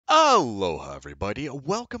Aloha, everybody.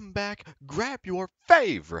 Welcome back. Grab your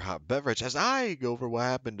favorite hot beverage as I go over what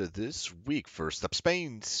happened this week. First up,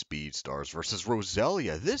 Spain Speed Stars versus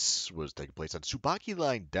Roselia. This was taking place on Tsubaki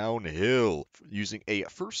Line Downhill using a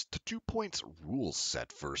first 2 points rule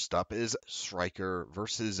set. First up is Striker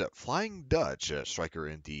versus Flying Dutch. Striker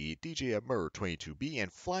in the DJ Amur 22B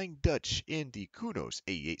and Flying Dutch in the Kunos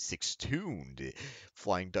 886 tuned.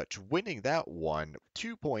 Flying Dutch winning that one,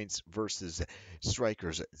 2 points versus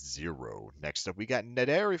Strikers 0. Next up, we got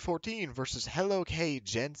Naderi 14 versus Hello K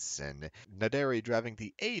Jensen. Naderi driving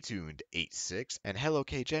the A-tuned 8.6, and Hello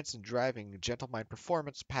K Jensen driving Gentleman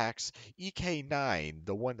Performance Packs EK9,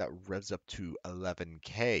 the one that revs up to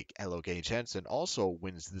 11K. Hello K Jensen also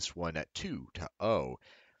wins this one at 2-0.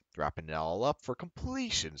 Wrapping it all up for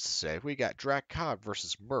completion's sake, we got Drakon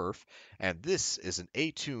versus Murph, and this is an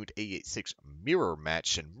A-tuned A86 mirror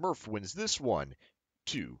match, and Murph wins this one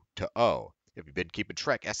 2-0. If you've been keeping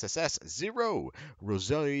track, SSS 0,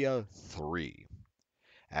 Roselia 3.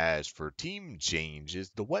 As for team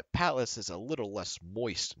changes, the Wet Palace is a little less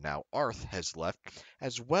moist now. Arth has left,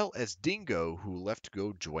 as well as Dingo, who left to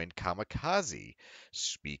go join Kamikaze.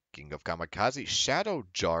 Speaking of Kamikaze, Shadow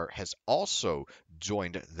Jar has also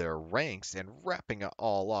joined their ranks, and wrapping it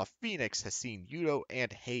all off, Phoenix has seen Yudo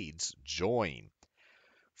and Hades join.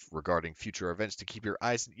 Regarding future events to keep your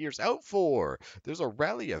eyes and ears out for. There's a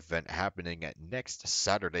rally event happening at next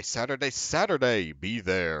Saturday. Be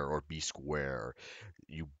there or be square.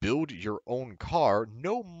 You build your own car,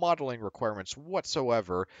 no modeling requirements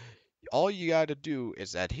whatsoever. All you got to do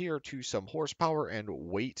is adhere to some horsepower and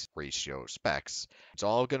weight ratio specs. It's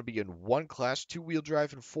all going to be in one class, two-wheel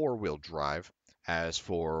drive and four-wheel drive. As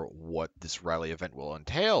for what this rally event will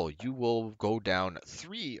entail, you will go down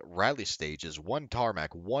 3 rally stages, 1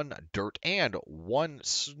 tarmac, 1 dirt, and 1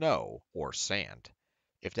 snow or sand.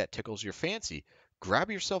 If that tickles your fancy, grab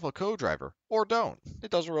yourself a co-driver, or don't. It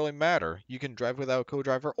doesn't really matter. You can drive without a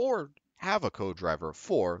co-driver or have a co-driver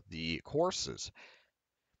for the courses.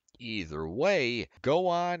 Either way, go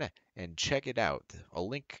on and check it out. A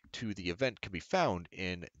link to the event can be found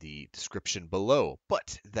in the description below.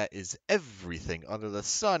 But that is everything under the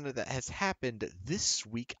sun that has happened this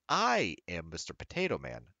week. I am Mr. Potato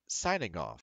Man, signing off.